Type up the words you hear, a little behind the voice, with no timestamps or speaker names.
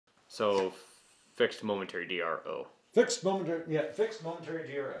So fixed momentary DRO. Fixed momentary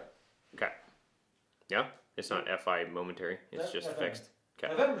DRO. Okay. Yeah? It's not FI momentary. It's just FM. fixed.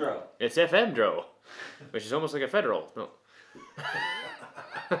 Okay. FM DRO. It's FM DRO, which is almost like a federal. No.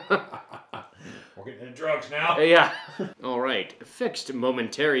 We're getting into drugs now. Yeah. All right. Fixed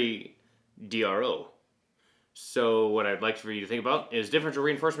momentary DRO. So what I'd like for you to think about is differential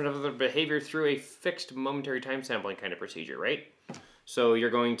reinforcement of the behavior through a fixed momentary time sampling kind of procedure, right? So you're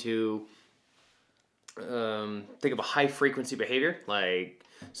going to think of a high frequency behavior, like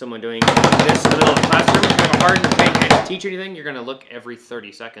someone doing this in the middle of the classroom, kind of hard and they can't teach anything. You're going to look every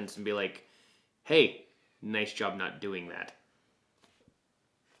 30 seconds and be like, hey, nice job not doing that.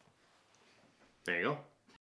 There you go.